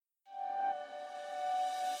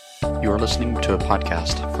You are listening to a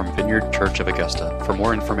podcast from Vineyard Church of Augusta. For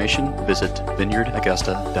more information, visit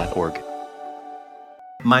vineyardaugusta.org.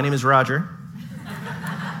 My name is Rodger.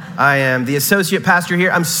 I am the associate pastor here.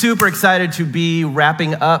 I'm super excited to be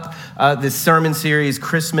wrapping up this sermon series,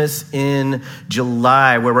 Christmas in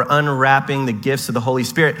July, where we're unwrapping the gifts of the Holy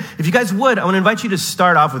Spirit. If you guys would, I want to invite you to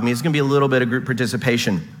start off with me. It's going to be a little bit of group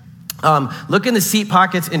participation. Look in the seat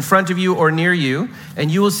pockets in front of you or near you, and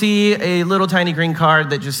you will see a little tiny green card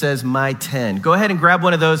that just says My 10. Go ahead and grab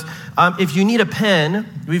one of those. If you need a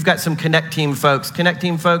pen, we've got some Connect Team folks. Connect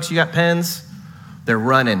Team folks, you got pens? They're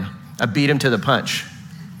running. I beat them to the punch.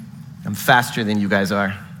 I'm faster than you guys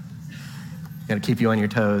are. Got to keep you on your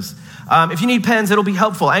toes. If you need pens, it'll be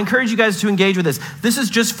helpful. I encourage you guys to engage with this. This is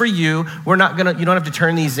just for you. You don't have to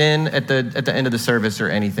turn these in at the end of the service or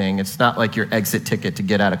anything. It's not like your exit ticket to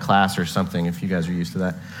get out of class or something, if you guys are used to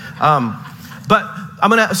that. But I'm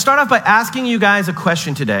going to start off by asking you guys a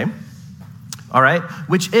question today, all right,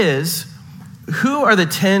 which is, who are the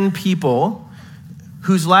 10 people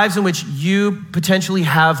whose lives in which you potentially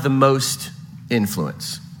have the most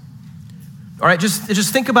influence? All right,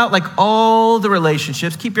 just think about like all the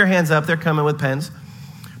relationships. Keep your hands up, they're coming with pens.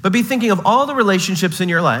 But be thinking of all the relationships in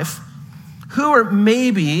your life. Who are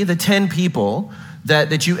maybe the 10 people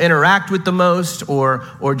that you interact with the most, or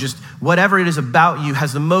just whatever it is about you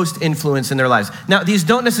has the most influence in their lives? Now, these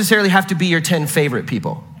don't necessarily have to be your 10 favorite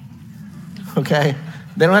people, okay?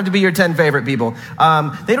 They don't have to be your 10 favorite people.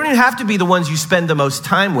 They don't even have to be the ones you spend the most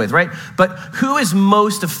time with, right? But who is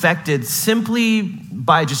most affected simply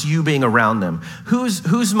by just you being around them?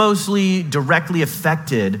 Who's mostly directly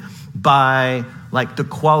affected by like the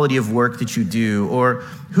quality of work that you do, or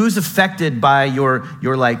who's affected by your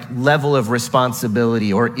like level of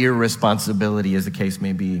responsibility or irresponsibility, as the case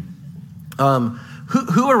may be?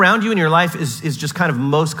 Who around you in your life is just kind of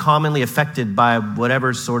most commonly affected by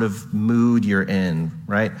whatever sort of mood you're in,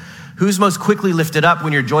 right? Who's most quickly lifted up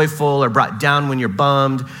when you're joyful, or brought down when you're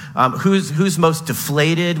bummed? Who's most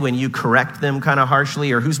deflated when you correct them kind of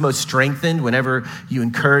harshly, or who's most strengthened whenever you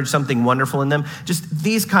encourage something wonderful in them? Just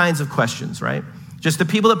these kinds of questions, right? Just the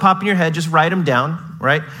people that pop in your head, just write them down,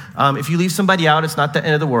 right? If you leave somebody out, it's not the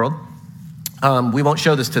end of the world. We won't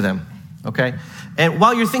show this to them, okay? And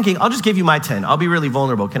while you're thinking, I'll just give you my 10. I'll be really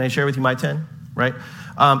vulnerable. Can I share with you my 10, right?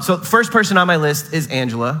 So first person on my list is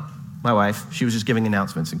Angela, my wife. She was just giving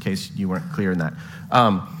announcements in case you weren't clear in that.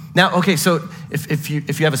 Now, okay, so if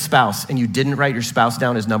you have a spouse and you didn't write your spouse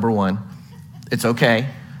down as number one, it's okay.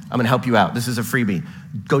 I'm gonna help you out. This is a freebie.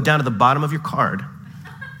 Go down to the bottom of your card,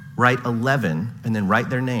 write 11, and then write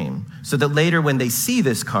their name, so that later when they see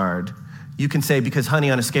this card, you can say, because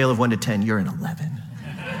honey, on a scale of 1 to 10, you're an 11.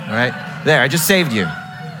 All right, there, I just saved you.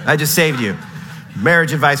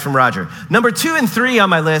 Marriage advice from Rodger. Number 2 and 3 on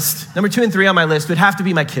my list would have to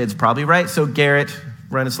be my kids probably, right? So Garrett,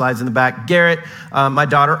 running slides in the back. Garrett, my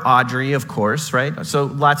daughter Audrey, of course, right? So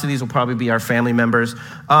lots of these will probably be our family members.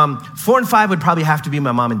 4 and 5 would probably have to be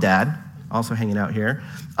my mom and dad, also hanging out here,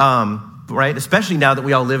 right? Especially now that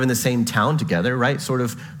we all live in the same town together, right? Sort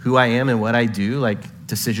of who I am and what I do, like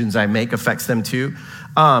decisions I make affects them too.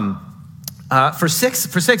 For six,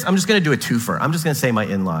 I'm just going to do a twofer. I'm just going to say my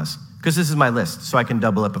in-laws, because this is my list, so I can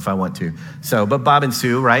double up if I want to. So, but Bob and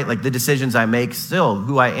Sue, right? Like the decisions I make, still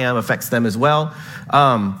who I am affects them as well.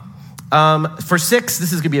 For 6,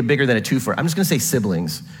 this is going to be a bigger than a twofer. I'm just going to say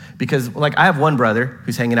siblings, because like I have one brother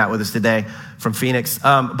who's hanging out with us today from Phoenix.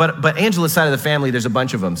 But Angela's side of the family, there's a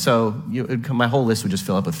bunch of them. So my whole list would just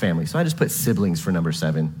fill up with family. So I just put siblings for number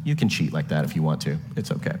 7. You can cheat like that if you want to.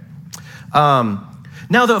 It's okay.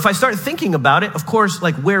 Now, though, if I start thinking about it, of course,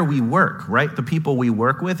 like where we work, right? The people we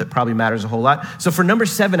work with, it probably matters a whole lot. So for number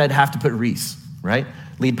 7, I'd have to put Reese, right?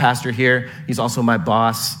 Lead pastor here. He's also my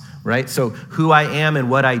boss, right? So who I am and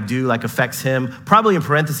what I do like affects him. Probably in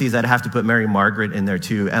parentheses, I'd have to put Mary Margaret in there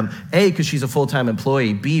too. A, because she's a full-time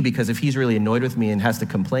employee. B, because if he's really annoyed with me and has to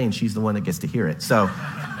complain, she's the one that gets to hear it. So,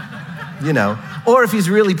 you know, or if he's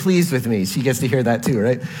really pleased with me, she gets to hear that too,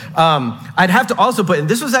 right? I'd have to also put, and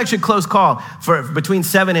this was actually a close call, for between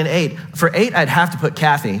 7 and 8. For 8, I'd have to put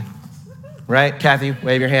Kathy, right? Kathy,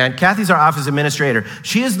 wave your hand. Kathy's our office administrator.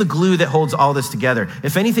 She is the glue that holds all this together.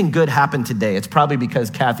 If anything good happened today, it's probably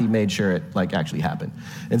because Kathy made sure it like actually happened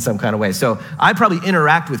in some kind of way. So I probably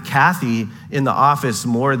interact with Kathy in the office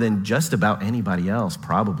more than just about anybody else,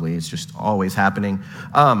 probably. It's just always happening.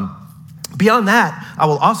 Beyond that, I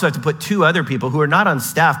will also have to put 2 other people who are not on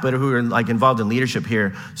staff, but who are like involved in leadership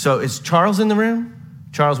here. So is Charles in the room?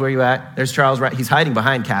 Charles, where are you at? There's Charles, right? He's hiding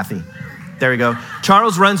behind Kathy.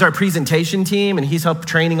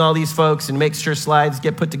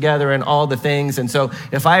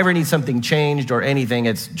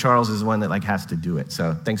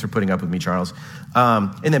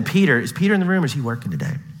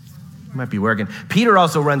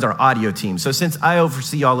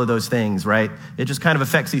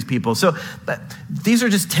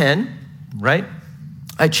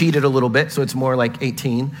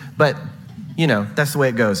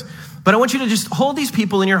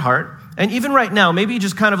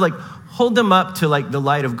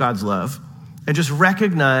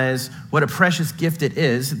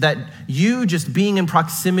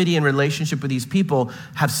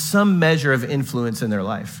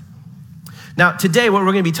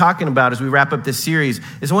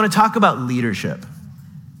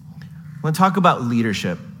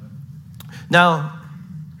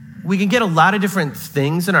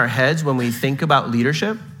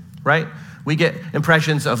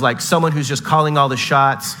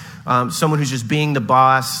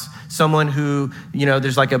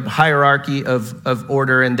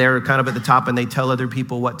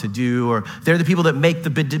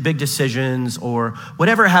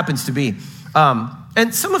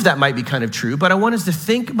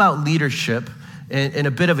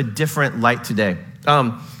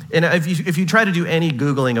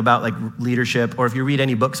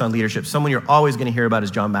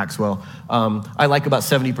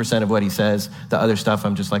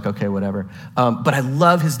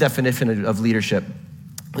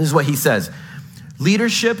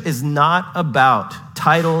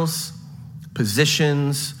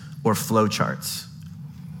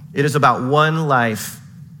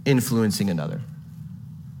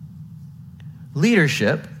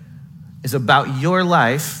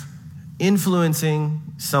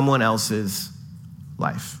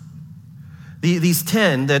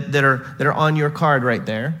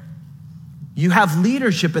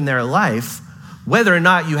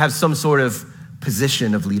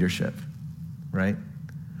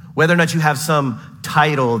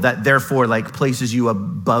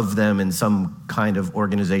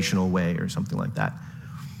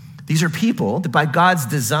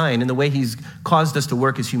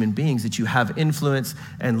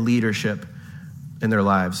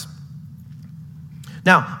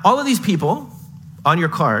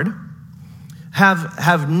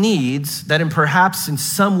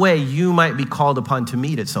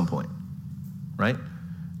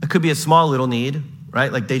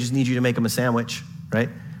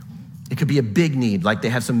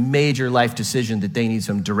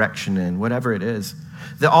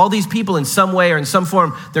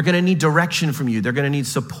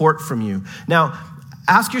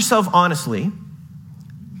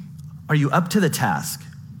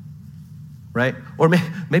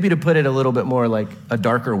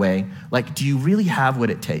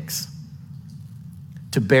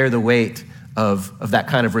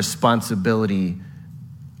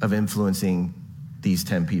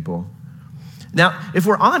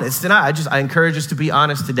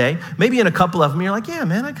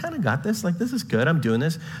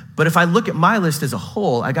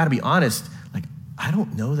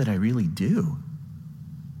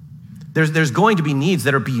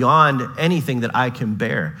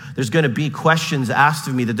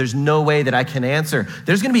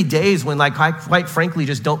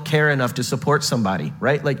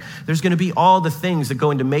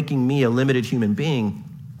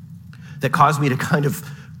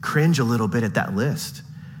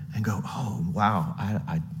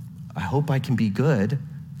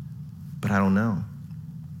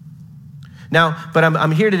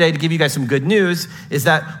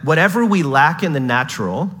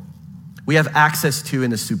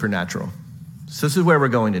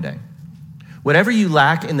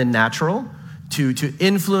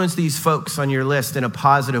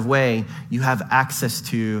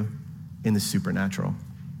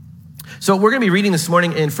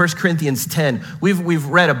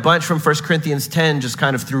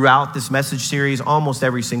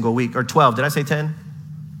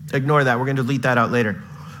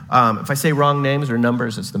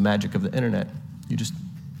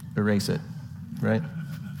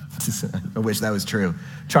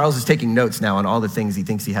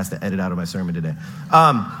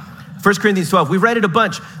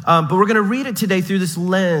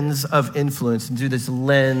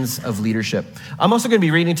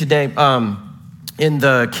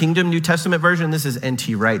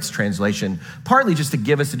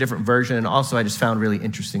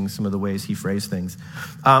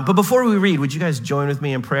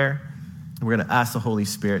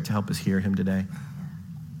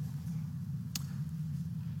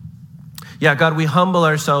 Yeah, God, we humble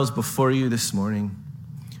ourselves before you this morning,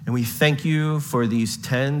 and we thank you for these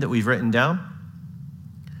 10 that we've written down.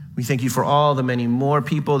 We thank you for all the many more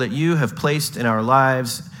people that you have placed in our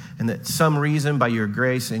lives, and that some reason by your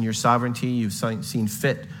grace and your sovereignty, you've seen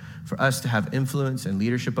fit for us to have influence and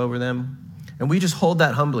leadership over them. And we just hold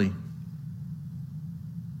that humbly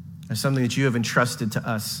as something that you have entrusted to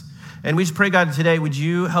us. And we just pray, God, today, would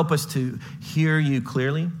you help us to hear you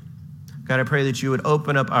clearly? God, I pray that you would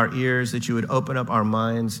open up our ears, that you would open up our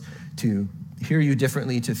minds to hear you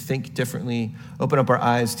differently, to think differently, open up our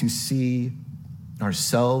eyes to see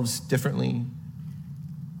ourselves differently.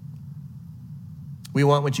 We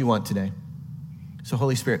want what you want today. So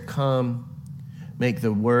Holy Spirit, come, make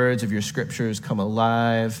the words of your scriptures come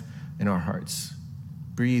alive in our hearts.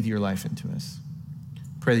 Breathe your life into us.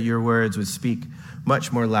 Pray that your words would speak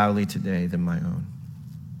much more loudly today than my own.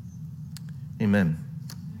 Amen.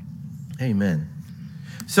 Amen.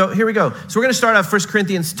 So here we go. So we're going to start off 1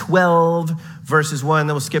 Corinthians 12, verses 1,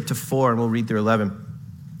 then we'll skip to 4, and we'll read through 11.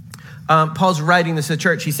 Paul's writing this to the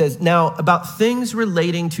church. He says, now, about things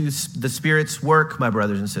relating to the Spirit's work, my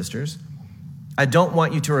brothers and sisters, I don't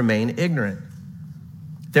want you to remain ignorant.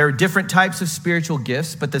 There are different types of spiritual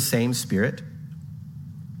gifts, but the same Spirit.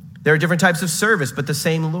 There are different types of service, but the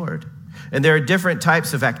same Lord. And there are different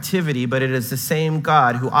types of activity, but it is the same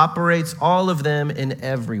God who operates all of them in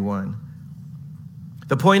everyone.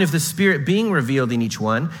 The point of the Spirit being revealed in each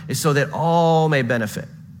one is so that all may benefit.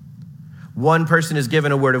 One person is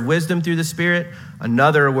given a word of wisdom through the Spirit,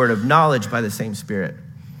 another a word of knowledge by the same Spirit,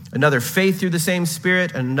 another faith through the same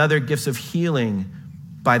Spirit, another gifts of healing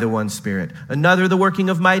by the one Spirit, another the working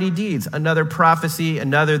of mighty deeds, another prophecy,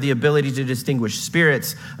 another the ability to distinguish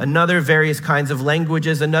spirits, another various kinds of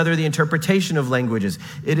languages, another the interpretation of languages.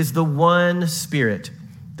 It is the one Spirit,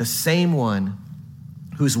 the same one,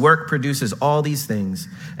 whose work produces all these things,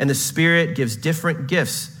 and the Spirit gives different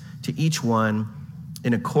gifts to each one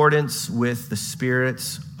in accordance with the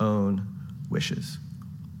Spirit's own wishes.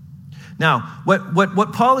 Now,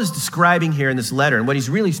 what Paul is describing here in this letter, and what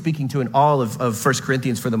he's really speaking to in all of 1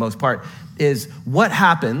 Corinthians for the most part, is what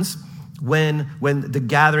happens when the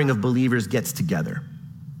gathering of believers gets together,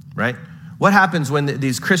 right? What happens when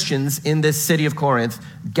these Christians in this city of Corinth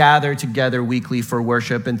gather together weekly for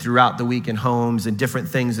worship and throughout the week in homes and different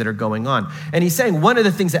things that are going on? And he's saying one of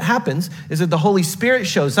the things that happens is that the Holy Spirit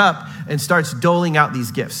shows up and starts doling out these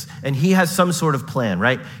gifts. And he has some sort of plan,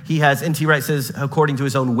 right? He has, N.T. Wright says, according to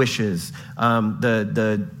his own wishes.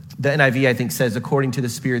 The NIV, I think, says according to the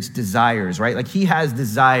Spirit's desires, right? Like he has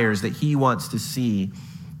desires that he wants to see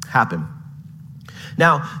happen.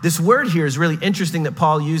 Now, this word here is really interesting that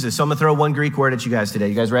Paul uses. So I'm going to throw one Greek word at you guys today.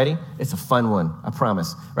 You guys ready? It's a fun one, I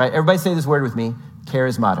promise. Right? Everybody say this word with me.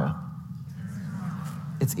 Charismata.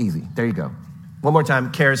 It's easy. There you go. One more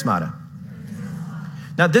time. Charismata.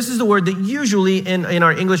 Now, this is the word that usually in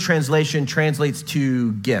our English translation translates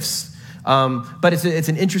to gifts. But it's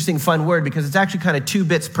an interesting, fun word because it's actually kind of two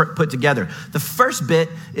bits put together. The first bit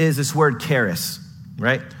is this word charis,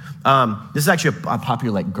 right? This is actually a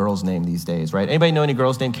popular like girl's name these days, right? Anybody know any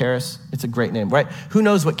girls named Charis? It's a great name, right? Who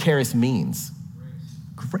knows what charis means?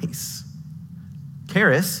 Grace.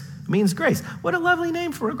 Charis means grace. What a lovely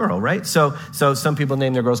name for a girl, right? So some people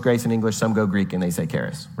name their girls Grace in English, some go Greek and they say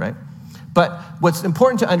charis, right? But what's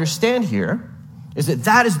important to understand here is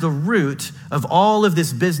that is the root of all of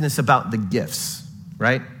this business about the gifts,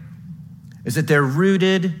 right? Is that they're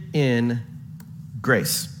rooted in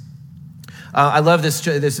grace. I love this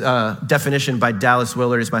definition by Dallas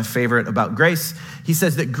Willard. It's my favorite about grace. He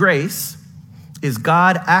says that grace is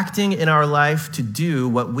God acting in our life to do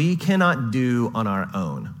what we cannot do on our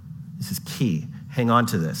own. This is key. Hang on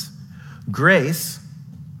to this. Grace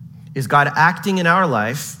is God acting in our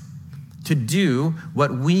life to do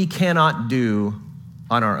what we cannot do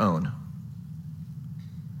on our own.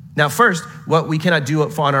 Now, first, what we cannot do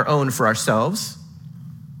on our own for ourselves,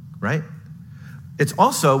 right? It's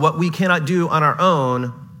also what we cannot do on our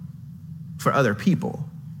own for other people.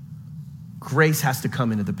 Grace has to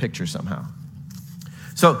come into the picture somehow.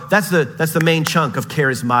 So that's the main chunk of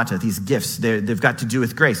charismata, these gifts. They've got to do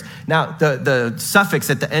with grace. Now, the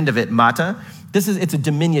suffix at the end of it, mata, it's a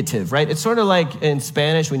diminutive, right? It's sort of like in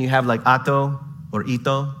Spanish when you have like ato or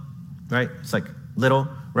ito, right? It's like little,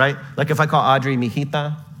 right? Like if I call Audrey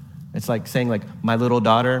mijita, it's like saying like my little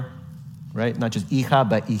daughter, right? Not just hija,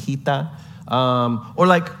 but hijita. Or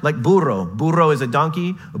like burro. Burro is a donkey.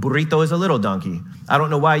 A burrito is a little donkey. I don't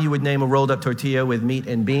know why you would name a rolled up tortilla with meat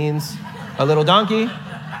and beans a little donkey.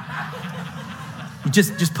 You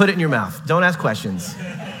just put it in your mouth. Don't ask questions.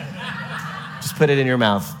 Just put it in your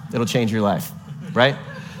mouth. It'll change your life, right?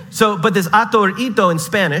 But this ato or ito in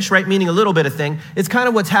Spanish, right, meaning a little bit of thing, it's kind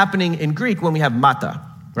of what's happening in Greek when we have mata,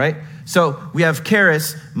 right? So we have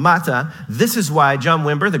charis, mata. This is why John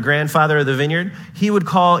Wimber, the grandfather of the Vineyard, he would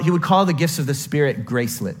call the gifts of the Spirit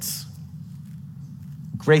gracelets.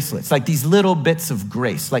 Gracelets, like these little bits of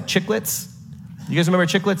grace, like chiclets. You guys remember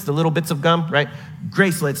chiclets, the little bits of gum, right?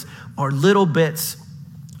 Gracelets are little bits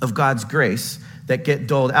of God's grace that get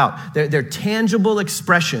doled out. They're tangible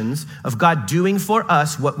expressions of God doing for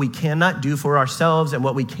us what we cannot do for ourselves and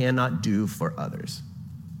what we cannot do for others.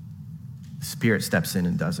 The Spirit steps in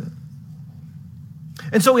and does it.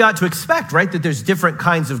 And so we ought to expect, right, that there's different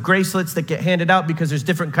kinds of gracelets that get handed out because there's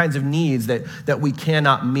different kinds of needs that we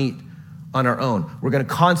cannot meet on our own. We're going to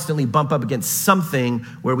constantly bump up against something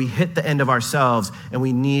where we hit the end of ourselves and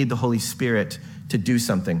we need the Holy Spirit to do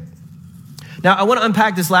something. Now, I want to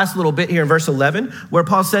unpack this last little bit here in verse 11, where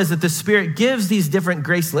Paul says that the Spirit gives these different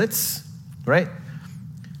gracelets, right,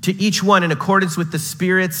 to each one in accordance with the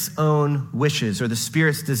Spirit's own wishes or the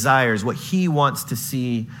Spirit's desires, what he wants to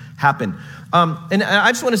see happen. And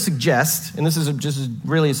I just want to suggest, and this is just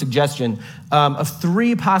really a suggestion, of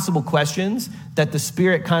 3 possible questions that the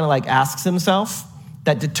Spirit kind of like asks himself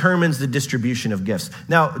that determines the distribution of gifts.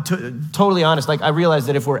 Now, totally honest, like I realize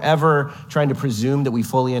that if we're ever trying to presume that we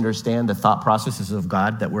fully understand the thought processes of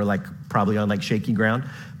God, that we're like probably on like shaky ground.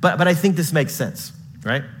 But I think this makes sense,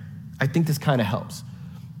 right? I think this kind of helps,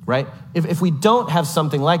 right? If we don't have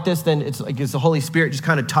something like this, then it's like, is the Holy Spirit just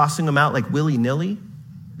kind of tossing them out like willy-nilly?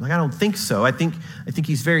 Like, I don't think so. I think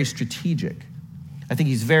he's very strategic. I think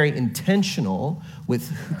he's very intentional with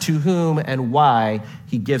to whom and why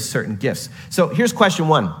he gives certain gifts. So here's question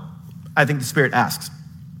 1 I think the Spirit asks.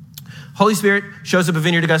 Holy Spirit shows up at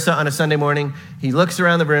Vineyard Augusta on a Sunday morning. He looks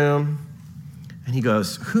around the room and he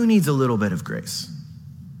goes, who needs a little bit of grace?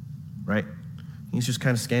 Right? He's just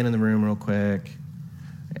kind of scanning the room real quick.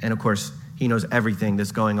 And of course, he knows everything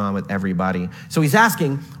that's going on with everybody. So he's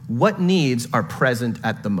asking, what needs are present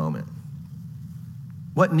at the moment?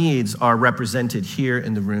 What needs are represented here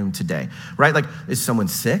in the room today, right? Like, is someone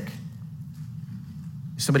sick?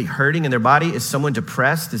 Is somebody hurting in their body? Is someone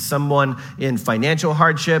depressed? Is someone in financial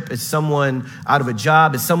hardship? Is someone out of a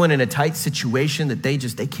job? Is someone in a tight situation that they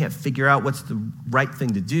can't figure out what's the right thing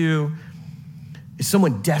to do? Is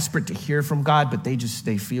someone desperate to hear from God, but they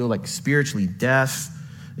feel like spiritually deaf?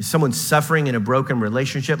 Is someone suffering in a broken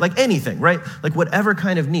relationship? Like anything, right? Like whatever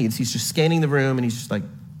kind of needs, he's just scanning the room and he's just like,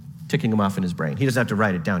 ticking them off in his brain. He doesn't have to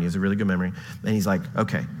write it down. He has a really good memory. And he's like,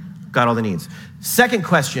 okay, got all the needs. Second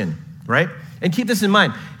question, right? And keep this in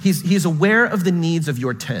mind. He's aware of the needs of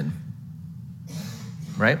your 10,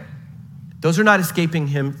 right? Those are not escaping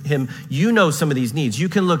him. You know some of these needs. You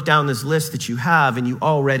can look down this list that you have and you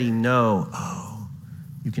already know,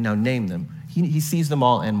 you can now name them. He sees them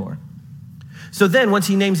all and more. So then once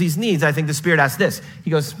he names these needs, I think the Spirit asks this.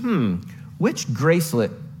 He goes, which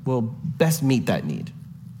gracelet will best meet that need?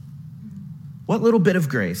 What little bit of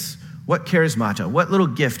grace, what charismata, what little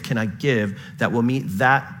gift can I give that will meet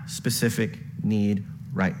that specific need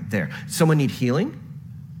right there? Someone need healing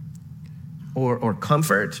or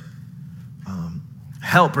comfort,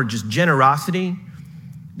 help or just generosity?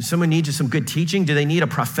 Does someone need just some good teaching? Do they need a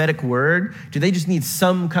prophetic word? Do they just need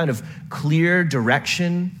some kind of clear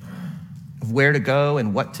direction of where to go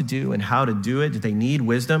and what to do and how to do it? Do they need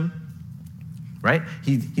wisdom? Right?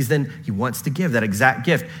 He wants to give that exact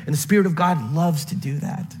gift. And the Spirit of God loves to do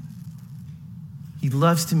that. He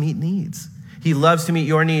loves to meet needs. He loves to meet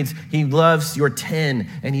your needs. He loves your 10,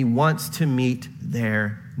 and he wants to meet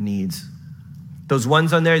their needs. Those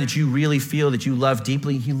ones on there that you really feel that you love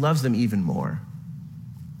deeply, he loves them even more.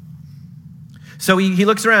 So he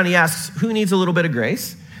looks around, he asks, who needs a little bit of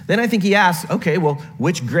grace? Then I think he asks, okay, well,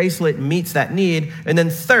 which gracelet meets that need? And then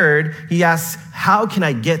third, he asks, how can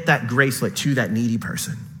I get that gracelet to that needy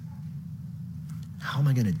person? How am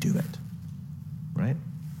I going to do it? Right?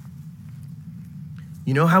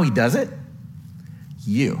 You know how he does it?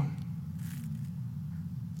 You.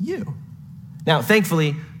 Now,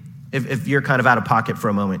 thankfully, if you're kind of out of pocket for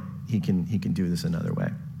a moment, he can do this another way.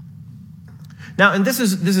 Now, and this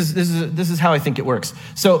is how I think it works.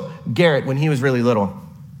 So Garrett, when he was really little,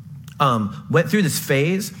 went through this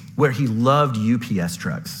phase where he loved UPS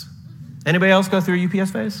trucks. Anybody else go through a UPS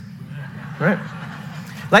phase? Right?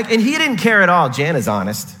 And he didn't care at all. Jan is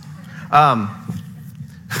honest.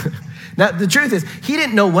 Now, the truth is, he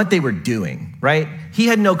didn't know what they were doing, right? He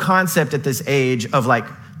had no concept at this age of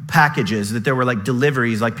packages, that there were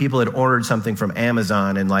deliveries, people had ordered something from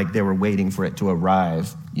Amazon and they were waiting for it to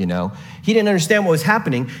arrive, you know? He didn't understand what was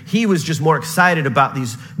happening. He was just more excited about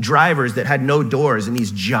these drivers that had no doors and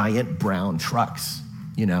these giant brown trucks,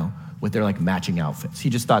 you know, with their like matching outfits. He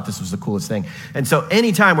just thought this was the coolest thing. And so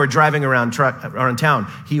anytime we're driving around town,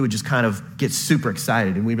 he would just kind of get super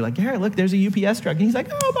excited. And we'd be like, Garrett, look, there's a UPS truck. And he's like,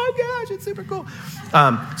 oh my gosh, it's super cool.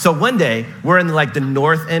 So one day we're in like the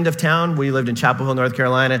north end of town. We lived in Chapel Hill, North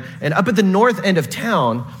Carolina. And up at the north end of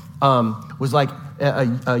town was like a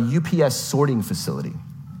UPS sorting facility.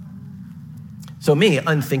 So me,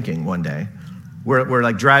 unthinking one day, we're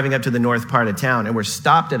like driving up to the north part of town and we're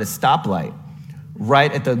stopped at a stoplight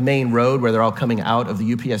right at the main road where they're all coming out of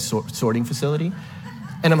the UPS sorting facility.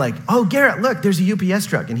 And I'm like, oh, Garrett, look, there's a UPS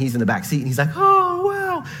truck. And he's in the back seat and he's like, oh,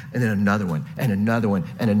 wow. And then another one and another one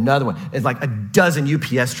and another one. It's like a dozen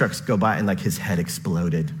UPS trucks go by and like his head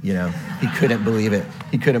exploded, you know? He couldn't believe it.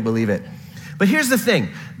 He couldn't believe it. But here's the thing.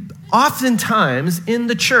 Oftentimes in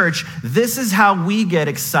the church, this is how we get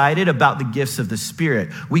excited about the gifts of the Spirit.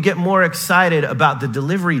 We get more excited about the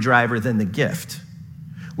delivery driver than the gift.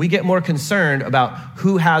 We get more concerned about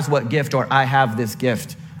who has what gift or I have this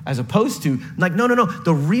gift, as opposed to like, no.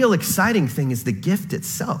 The real exciting thing is the gift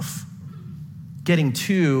itself, getting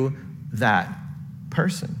to that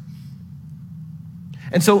person.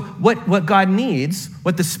 And so what God needs,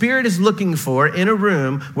 what the Spirit is looking for in a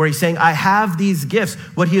room where he's saying, I have these gifts,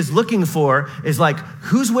 what he is looking for is like,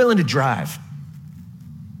 who's willing to drive?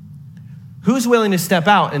 Who's willing to step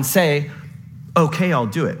out and say, okay, I'll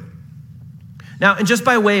do it. Now, and just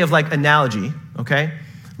by way of like analogy, okay,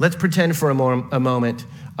 let's pretend for a moment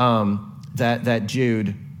that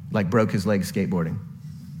Jude like broke his leg skateboarding,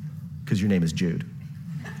 because your name is Jude,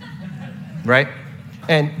 right?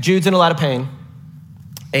 And Jude's in a lot of pain.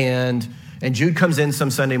 And Jude comes in some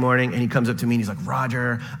Sunday morning and he comes up to me and he's like,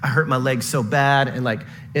 Rodger, I hurt my leg so bad and like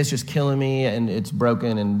it's just killing me and it's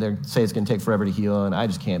broken and they say it's gonna take forever to heal and I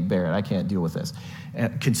just can't bear it. I can't deal with this.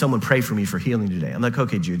 Can someone pray for me for healing today? I'm like,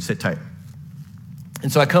 okay, Jude, sit tight. And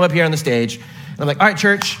so I come up here on the stage and I'm like, all right,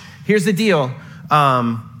 church, here's the deal.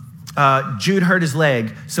 Jude hurt his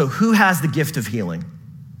leg, so who has the gift of healing?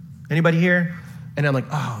 Anybody here? And I'm like,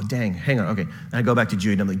 oh, dang, hang on, okay. And I go back to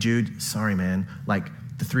Jude and I'm like, Jude, sorry, man. Like,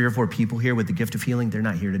 the 3 or 4 people here with the gift of healing, they're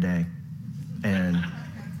not here today. And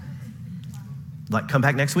like, come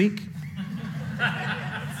back next week?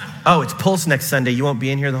 Oh, it's Pulse next Sunday. You won't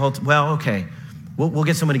be in here the whole time? Well, okay. We'll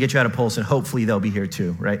get someone to get you out of Pulse and hopefully they'll be here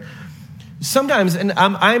too, right? Sometimes, and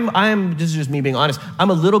I'm this is just me being honest,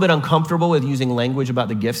 I'm a little bit uncomfortable with using language about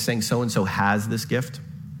the gifts, saying so-and-so has this gift,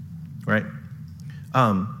 right?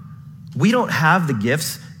 We don't have the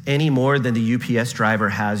gifts any more than the UPS driver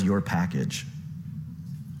has your package.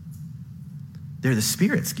 They're the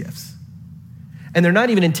Spirit's gifts. And they're not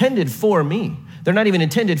even intended for me. They're not even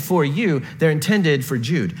intended for you. They're intended for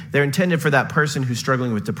Jude. They're intended for that person who's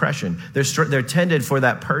struggling with depression. They're intended for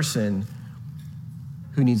that person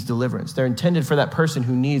who needs deliverance. They're intended for that person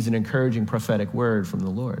who needs an encouraging prophetic word from the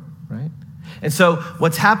Lord, right? And so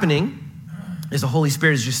what's happening is the Holy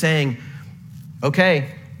Spirit is just saying,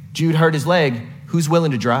 okay, Jude hurt his leg. Who's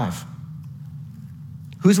willing to drive?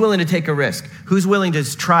 Who's willing to take a risk? Who's willing to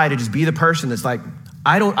try to just be the person that's like,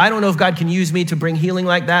 I don't know if God can use me to bring healing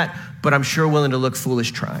like that, but I'm sure willing to look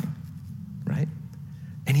foolish trying, right?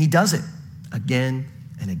 And he does it again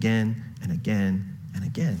and again and again and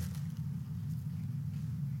again.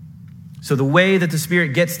 So the way that the Spirit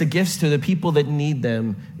gets the gifts to the people that need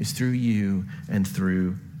them is through you and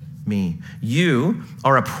through me. You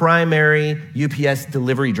are a primary UPS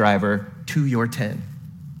delivery driver to your 10.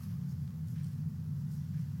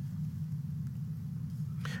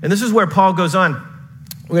 And this is where Paul goes on.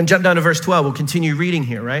 We're going to jump down to verse 12. We'll continue reading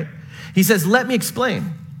here, right? He says, let me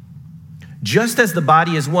explain. Just as the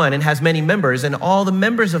body is one and has many members, and all the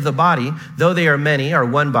members of the body, though they are many, are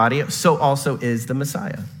one body, so also is the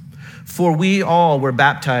Messiah. For we all were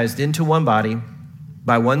baptized into one body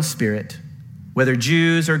by one Spirit, whether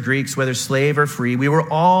Jews or Greeks, whether slave or free, we were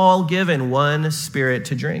all given one Spirit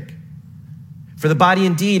to drink. For the body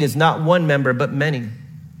indeed is not one member, but many.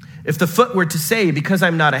 If the foot were to say, because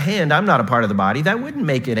I'm not a hand, I'm not a part of the body, that wouldn't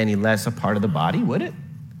make it any less a part of the body, would it?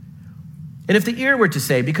 And if the ear were to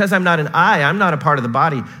say, because I'm not an eye, I'm not a part of the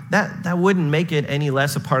body, that wouldn't make it any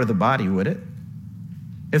less a part of the body, would it?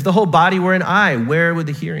 If the whole body were an eye, where would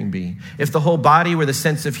the hearing be? If the whole body were the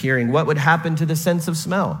sense of hearing, what would happen to the sense of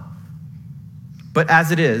smell? But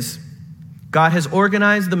as it is, God has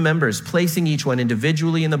organized the members, placing each one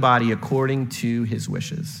individually in the body according to his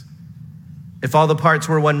wishes. If all the parts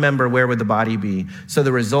were one member, where would the body be? So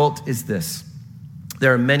the result is this.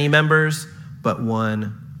 There are many members, but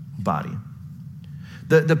one body.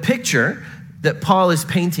 The picture that Paul is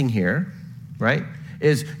painting here, right,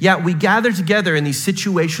 is, we gather together in these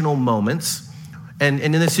situational moments, And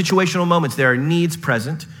in the situational moments, there are needs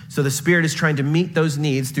present. So the Spirit is trying to meet those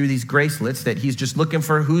needs through these gracelets that he's just looking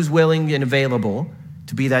for who's willing and available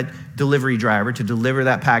to be that delivery driver, to deliver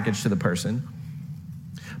that package to the person.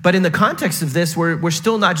 But in the context of this, we're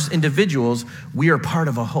still not just individuals, we are part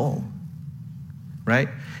of a whole, right?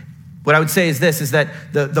 What I would say is this, is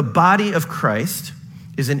that the body of Christ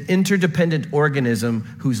is an interdependent organism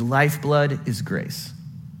whose lifeblood is grace.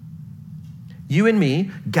 You and me,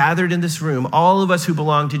 gathered in this room, all of us who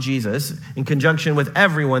belong to Jesus, in conjunction with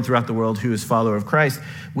everyone throughout the world who is a follower of Christ,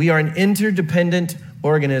 we are an interdependent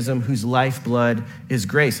organism whose lifeblood is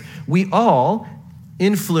grace. We all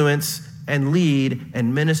influence and lead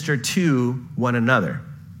and minister to one another.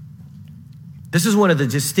 This is one of the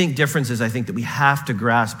distinct differences I think that we have to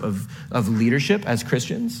grasp of leadership as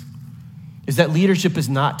Christians, is that leadership is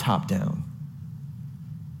not top-down.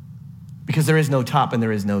 Because there is no top and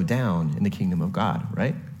there is no down in the kingdom of God,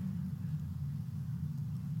 right?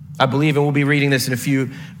 I believe, and we'll be reading this in a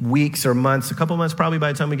few weeks or months, a couple months probably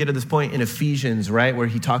by the time we get to this point in Ephesians, right? Where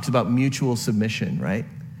he talks about mutual submission, right?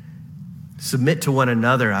 Submit to one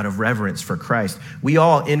another out of reverence for Christ. We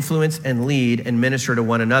all influence and lead and minister to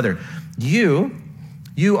one another. You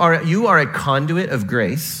are a conduit of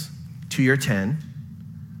grace to your 10.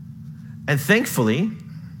 And thankfully,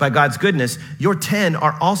 by God's goodness, your 10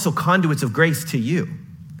 are also conduits of grace to you.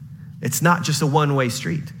 It's not just a one-way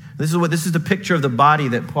street. This is the picture of the body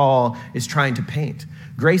that Paul is trying to paint.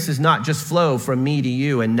 Grace does not just flow from me to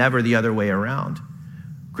you and never the other way around.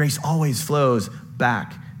 Grace always flows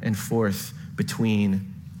back and forth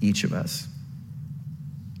between each of us.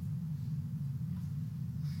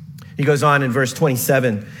 He goes on in verse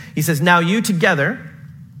 27. He says, now you together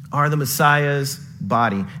are the Messiah's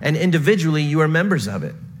body, and individually you are members of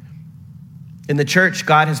it. In the church,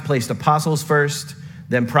 God has placed apostles first,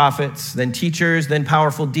 then prophets, then teachers, then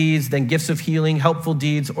powerful deeds, then gifts of healing, helpful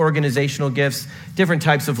deeds, organizational gifts, different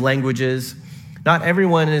types of languages. Not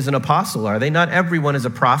everyone is an apostle, are they? Not everyone is a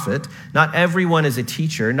prophet. Not everyone is a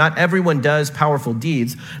teacher. Not everyone does powerful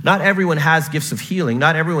deeds. Not everyone has gifts of healing.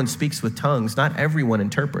 Not everyone speaks with tongues. Not everyone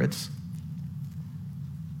interprets.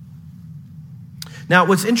 Now,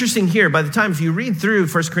 what's interesting here, by the time, if you read through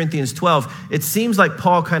 1 Corinthians 12, it seems like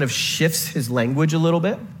Paul kind of shifts his language a little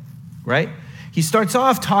bit, right? He starts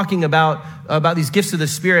off talking about these gifts of the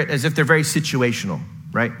Spirit as if they're very situational,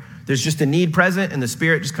 right? There's just a need present, and the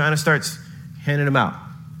Spirit just kind of starts handing them out.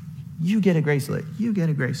 You get a gracelet. You get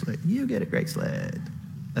a gracelet. You get a gracelet.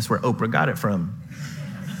 That's where Oprah got it from.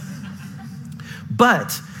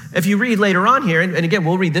 But if you read later on here, and again,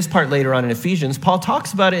 we'll read this part later on in Ephesians, Paul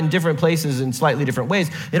talks about it in different places in slightly different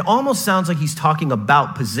ways. It almost sounds like he's talking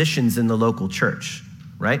about positions in the local church,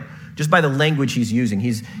 right? Just by the language he's using.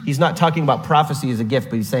 He's not talking about prophecy as a gift,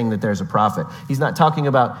 but he's saying that there's a prophet. He's not talking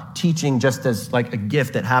about teaching just as like a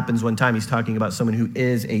gift that happens one time. He's talking about someone who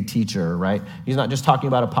is a teacher, right? He's not just talking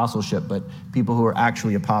about apostleship, but people who are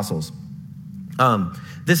actually apostles.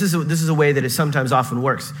 This is a way that it sometimes often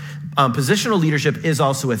works. Positional leadership is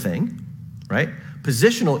also a thing, right?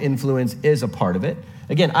 Positional influence is a part of it.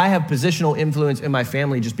 Again, I have positional influence in my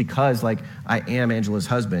family just because, like, I am Angela's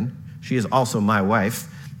husband. She is also my wife.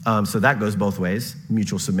 So that goes both ways,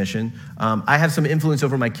 mutual submission. I have some influence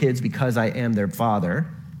over my kids because I am their father,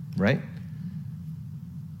 right?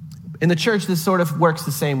 In the church, this sort of works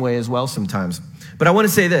the same way as well sometimes. But I want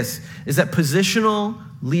to say this, is that positional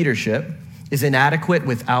leadership is inadequate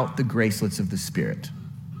without the gracelets of the Spirit.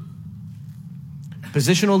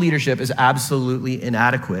 Positional leadership is absolutely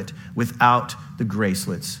inadequate without the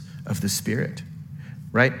gracelets of the Spirit,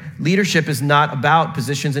 right? Leadership is not about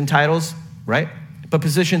positions and titles, right? But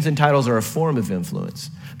positions and titles are a form of influence.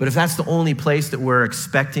 But if that's the only place that we're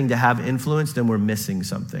expecting to have influence, then we're missing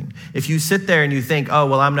something. If you sit there and you think, oh,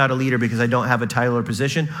 well, I'm not a leader because I don't have a title or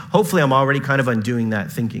position, hopefully I'm already kind of undoing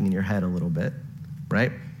that thinking in your head a little bit,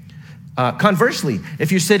 right? Conversely,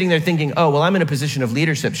 if you're sitting there thinking, oh, well, I'm in a position of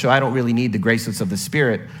leadership, so I don't really need the gracelets of the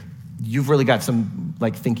Spirit, you've really got some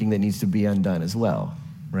like thinking that needs to be undone as well,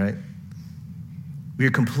 right? We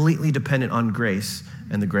are completely dependent on grace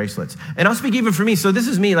and the gracelets. And I'll speak even for me. So this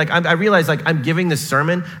is me. Like I realize like I'm giving this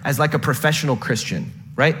sermon as like a professional Christian,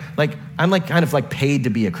 right? Like I'm like kind of like paid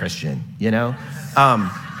to be a Christian, you know?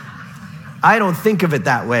 I don't think of it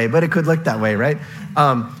that way, but it could look that way, right?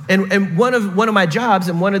 And one of my jobs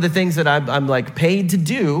and one of the things that I'm like paid to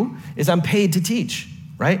do is I'm paid to teach,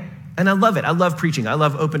 right? And I love it. I love preaching. I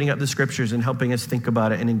love opening up the scriptures and helping us think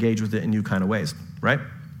about it and engage with it in new kind of ways, right?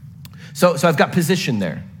 So I've got position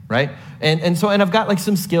there, right? And I've got like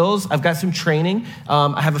some skills. I've got some training.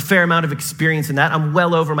 I have a fair amount of experience in that. I'm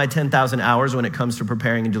well over my 10,000 hours when it comes to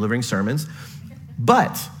preparing and delivering sermons.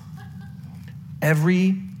 But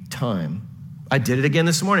every time. I did it again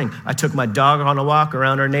this morning. I took my dog on a walk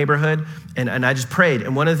around our neighborhood, and I just prayed.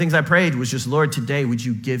 And one of the things I prayed was just, Lord, today, would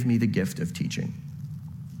you give me the gift of teaching?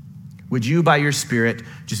 Would you, by your Spirit,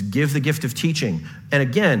 just give the gift of teaching? And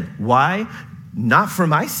again, why? Not for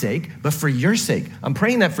my sake, but for your sake. I'm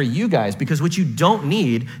praying that for you guys, because what you don't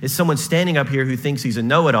need is someone standing up here who thinks he's a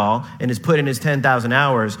know-it-all and has put in his 10,000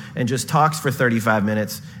 hours and just talks for 35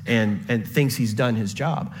 minutes and thinks he's done his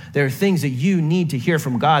job. There are things that you need to hear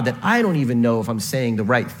from God that I don't even know if I'm saying the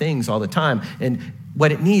right things all the time. And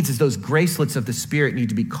what it needs is those gracelets of the Spirit need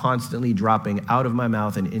to be constantly dropping out of my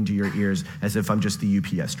mouth and into your ears as if I'm just the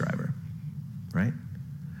UPS driver, right?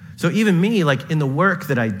 So even me, like in the work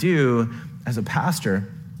that I do as a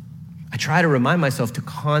pastor, I try to remind myself to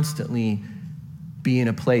constantly be in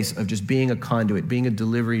a place of just being a conduit, being a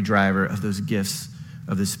delivery driver of those gifts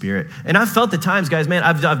of the Spirit. And I've felt the times, guys, man,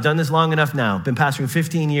 I've done this long enough now, been pastoring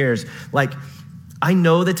 15 years. Like, I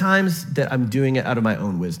know the times that I'm doing it out of my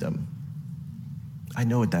own wisdom. I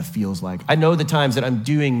know what that feels like. I know the times that I'm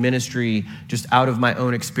doing ministry just out of my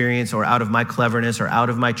own experience or out of my cleverness or out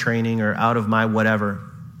of my training or out of my whatever.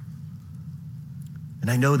 And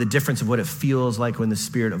I know the difference of what it feels like when the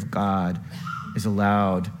Spirit of God is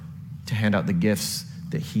allowed to hand out the gifts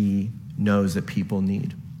that he knows that people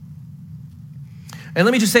need. And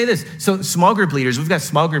let me just say this. So small group leaders, we've got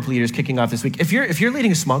small group leaders kicking off this week. If you're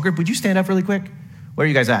leading a small group, would you stand up really quick? Where are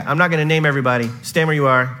you guys at? I'm not going to name everybody. Stand where you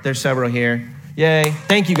are. There's several here. Yay.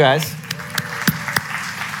 Thank you, guys.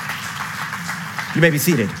 You may be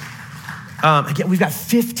seated. Again, we've got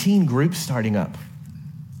 15 groups starting up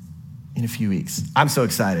in a few weeks. I'm so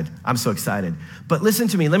excited. But listen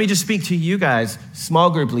to me. Let me just speak to you guys, small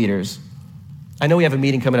group leaders. I know we have a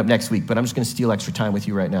meeting coming up next week, but I'm just going to steal extra time with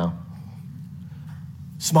you right now.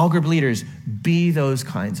 Small group leaders, be those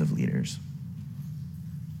kinds of leaders.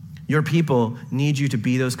 Your people need you to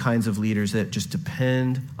be those kinds of leaders that just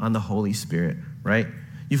depend on the Holy Spirit, right?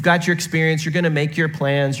 You've got your experience. You're going to make your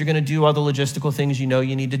plans. You're going to do all the logistical things you know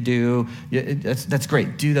you need to do. That's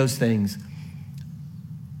great. Do those things.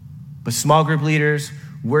 But small group leaders,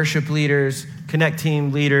 worship leaders, connect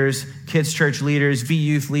team leaders, kids church leaders,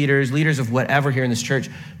 V-youth leaders, leaders of whatever here in this church,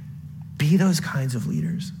 be those kinds of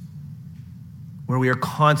leaders where we are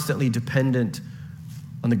constantly dependent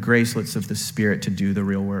on the gracelets of the Spirit to do the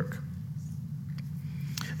real work.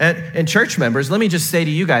 And church members, let me just say to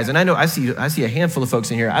you guys, and I know I see a handful of folks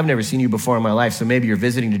in here. I've never seen you before in my life, so maybe you're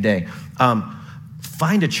visiting today.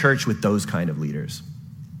 Find a church with those kind of leaders.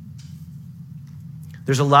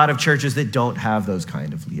 There's a lot of churches that don't have those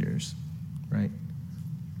kind of leaders, right?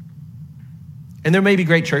 And there may be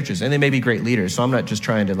great churches, and they may be great leaders, so I'm not just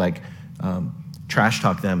trying to trash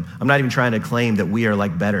talk them. I'm not even trying to claim that we are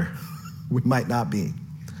better. We might not be,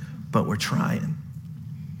 but we're trying.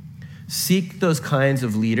 Seek those kinds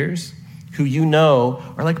of leaders who you know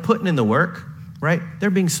are putting in the work, right? They're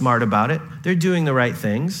being smart about it. They're doing the right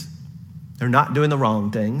things. They're not doing the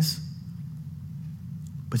wrong things.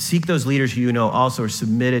 But seek those leaders who you know also are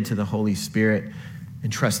submitted to the Holy Spirit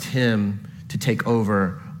and trust him to take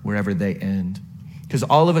over wherever they end. Because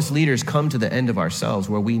all of us leaders come to the end of ourselves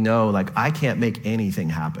where we know, I can't make anything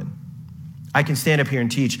happen. I can stand up here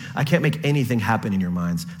and teach. I can't make anything happen in your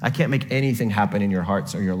minds. I can't make anything happen in your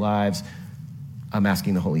hearts or your lives. I'm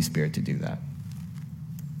asking the Holy Spirit to do that.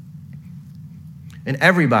 And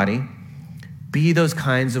everybody, be those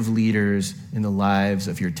kinds of leaders in the lives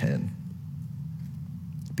of your 10.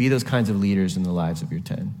 Be those kinds of leaders in the lives of your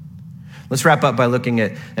 10. Let's wrap up by looking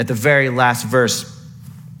at the very last verse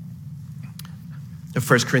of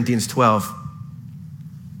 1 Corinthians 12.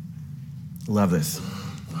 Love this.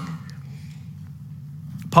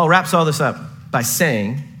 Paul wraps all this up by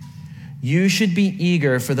saying, you should be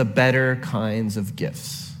eager for the better kinds of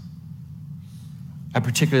gifts. I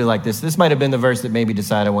particularly like this. This might have been the verse that made me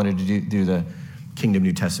decide I wanted to do the Kingdom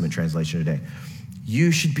New Testament translation today.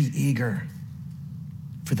 You should be eager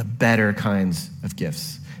for the better kinds of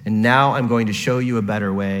gifts. And now I'm going to show you a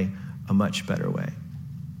better way, a much better way.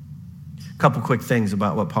 A couple quick things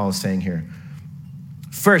about what Paul is saying here.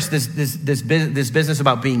 First, this business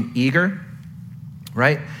about being eager,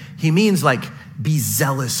 right? He means be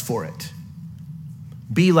zealous for it.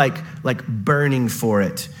 Be like burning for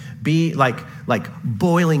it. Be like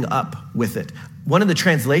boiling up with it. One of the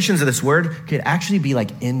translations of this word could actually be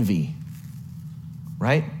envy,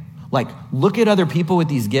 right? Look at other people with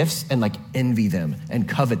these gifts and envy them and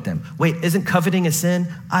covet them. Wait, isn't coveting a sin?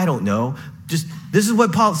 I don't know. Just, this is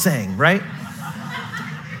what Paul's saying, right?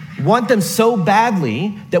 Want them so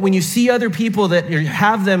badly that when you see other people that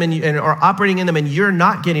have them and are operating in them and you're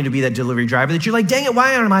not getting to be that delivery driver, that you're dang it,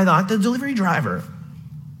 why am I not the delivery driver?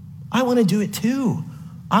 I want to do it too.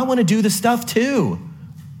 I want to do the stuff too.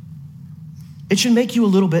 It should make you a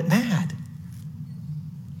little bit mad.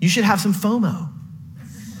 You should have some FOMO.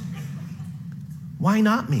 Why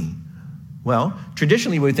not me? Well,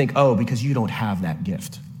 traditionally we would think, oh, because you don't have that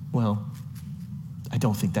gift. Well, I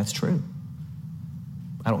don't think that's true.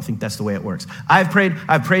 I don't think that's the way it works. I've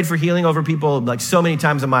prayed for healing over people like so many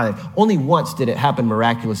times in my life. Only once did it happen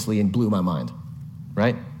miraculously and blew my mind,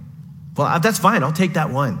 right? Well, that's fine. I'll take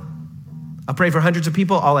that one. I'll pray for hundreds of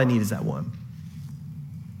people. All I need is that one.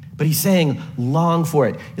 But he's saying, long for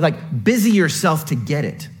it. Like, busy yourself to get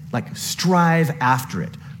it. Like, strive after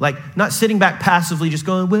it. Like, not sitting back passively just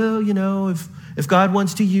going, well, you know, if God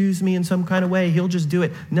wants to use me in some kind of way, he'll just do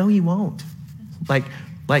it. No, he won't. Like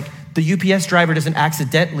the UPS driver doesn't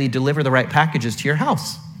accidentally deliver the right packages to your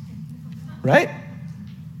house, right?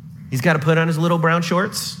 He's got to put on his little brown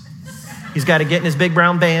shorts. He's got to get in his big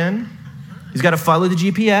brown van. He's got to follow the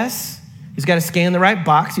GPS. He's got to scan the right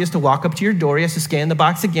box. He has to walk up to your door. He has to scan the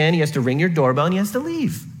box again. He has to ring your doorbell, and he has to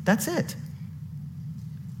leave. That's it.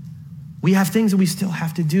 We have things that we still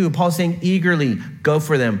have to do. Paul's saying eagerly, go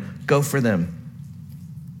for them, go for them.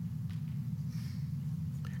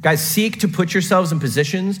 Guys, seek to put yourselves in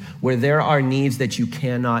positions where there are needs that you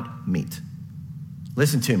cannot meet.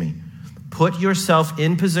 Listen to me. Put yourself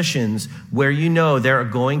in positions where you know there are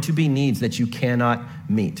going to be needs that you cannot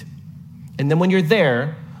meet. And then when you're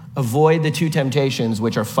there, avoid the two temptations,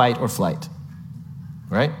 which are fight or flight,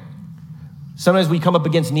 right? Sometimes we come up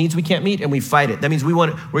against needs we can't meet and we fight it. That means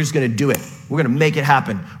we're just gonna do it. We're gonna make it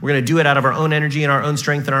happen. We're gonna do it out of our own energy and our own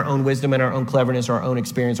strength and our own wisdom and our own cleverness, or our own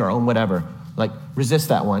experience, our own whatever. Like, resist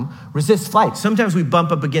that one. Resist flight. Sometimes we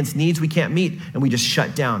bump up against needs we can't meet and we just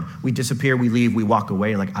shut down. We disappear, we leave, we walk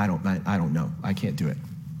away, and like, I don't know. I can't do it.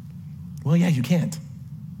 Well, yeah, you can't.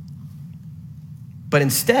 But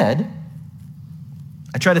instead,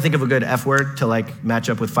 I try to think of a good F word to like match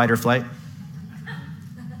up with fight or flight.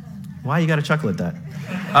 Why you gotta chuckle at that?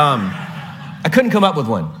 I couldn't come up with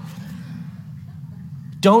one.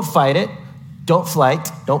 Don't fight it. Don't flight.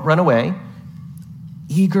 Don't run away.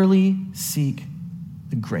 Eagerly seek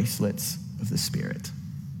the gracelets of the Spirit.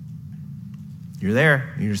 You're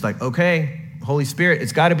there. You're just like, okay, Holy Spirit,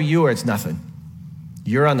 it's got to be you or it's nothing.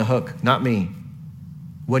 You're on the hook, not me.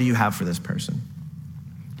 What do you have for this person?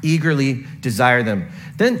 Eagerly desire them.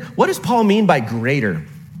 Then what does Paul mean by greater?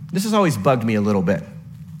 This has always bugged me a little bit.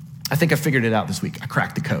 I think I figured it out this week. I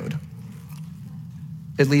cracked the code.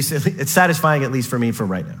 At least it's satisfying, at least for me, for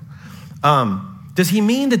right now. Does he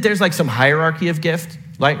mean that there's like some hierarchy of gift?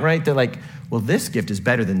 Like, right? They're like, well, this gift is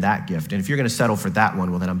better than that gift. And if you're going to settle for that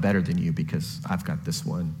one, well, then I'm better than you because I've got this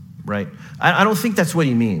one, right? I don't think that's what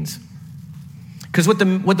he means. Because what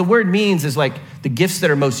the word means is like the gifts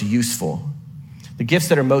that are most useful, the gifts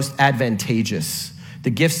that are most advantageous,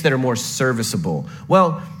 the gifts that are more serviceable.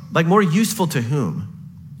 Well, like more useful to whom?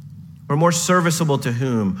 Or more serviceable to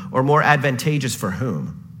whom? Or more advantageous for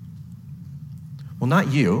whom? Well, not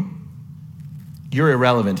you. You're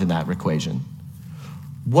irrelevant in that equation.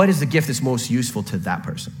 What is the gift that's most useful to that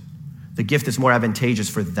person? The gift that's more advantageous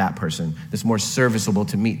for that person, that's more serviceable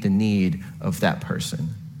to meet the need of that person.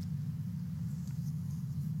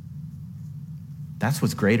 That's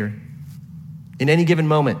what's greater. In any given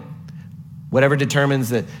moment, whatever determines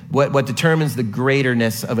that, what determines the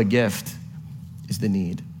greaterness of a gift is the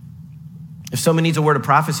need. If someone needs a word of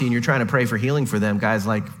prophecy and you're trying to pray for healing for them, guys,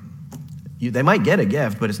 like, they might get a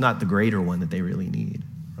gift, but it's not the greater one that they really need,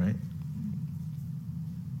 right?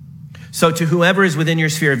 So to whoever is within your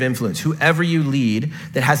sphere of influence, whoever you lead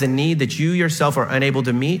that has a need that you yourself are unable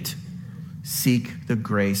to meet, seek the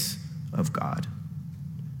grace of God.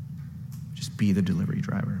 Just be the delivery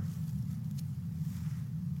driver.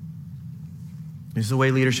 This is the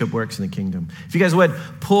way leadership works in the kingdom. If you guys would,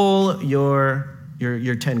 pull your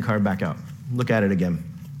 10 card back out. Look at it again.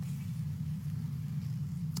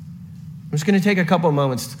 I'm just going to take a couple of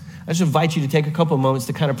moments. I just invite you to take a couple of moments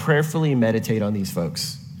to kind of prayerfully meditate on these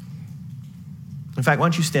folks. In fact, why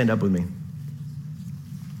don't you stand up with me?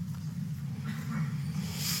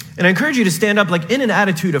 And I encourage you to stand up like in an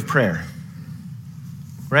attitude of prayer,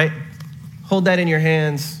 right? Hold that in your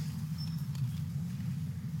hands.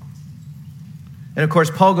 And of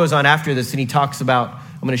course, Paul goes on after this and he talks about,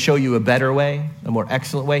 I'm going to show you a better way, a more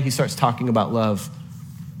excellent way. He starts talking about love.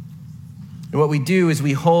 And what we do is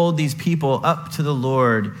we hold these people up to the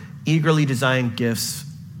Lord, eagerly designed gifts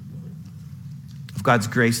of God's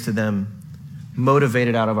grace to them,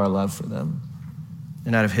 motivated out of our love for them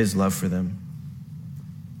and out of his love for them.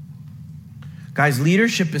 Guys,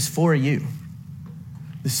 leadership is for you.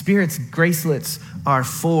 The Spirit's gracelets are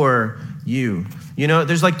for you. You know,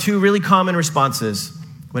 there's like two really common responses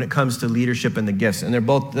when it comes to leadership and the gifts. And they're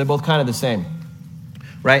both kind of the same,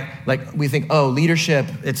 right? Like we think, oh, leadership,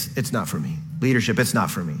 it's not for me. Leadership, it's not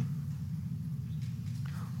for me.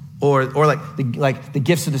 Or like the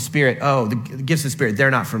gifts of the Spirit. Oh, the gifts of the Spirit,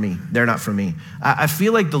 they're not for me. They're not for me. I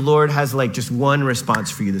feel like the Lord has like just one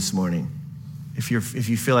response for you this morning. If you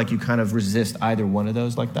feel like you kind of resist either one of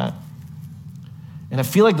those like that. And I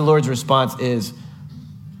feel like the Lord's response is,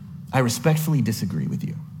 I respectfully disagree with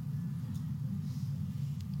you.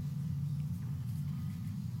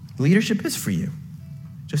 Leadership is for you.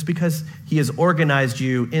 Just because he has organized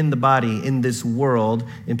you in the body, in this world,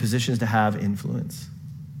 in positions to have influence.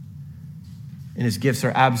 And his gifts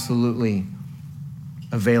are absolutely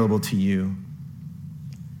available to you.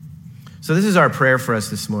 So this is our prayer for us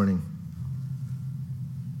this morning.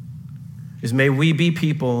 Is may we be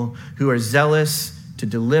people who are zealous to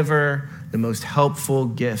deliver the most helpful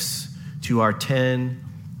gifts to our 10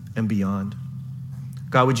 and beyond.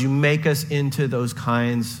 God, would you make us into those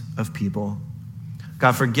kinds of people?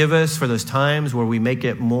 God, forgive us for those times where we make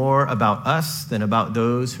it more about us than about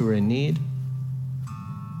those who are in need.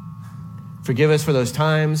 Forgive us for those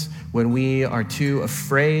times when we are too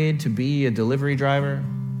afraid to be a delivery driver.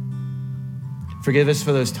 Forgive us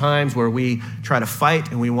for those times where we try to fight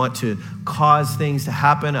and we want to cause things to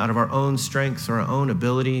happen out of our own strengths or our own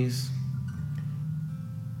abilities.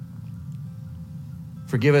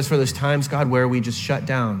 Forgive us for those times, God, where we just shut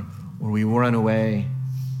down, or we run away,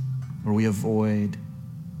 or we avoid.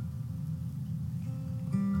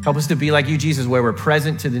 Help us to be like you, Jesus, where we're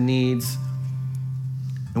present to the needs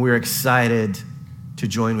and we're excited to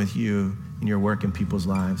join with you in your work in people's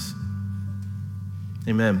lives.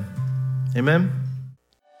 Amen. Amen.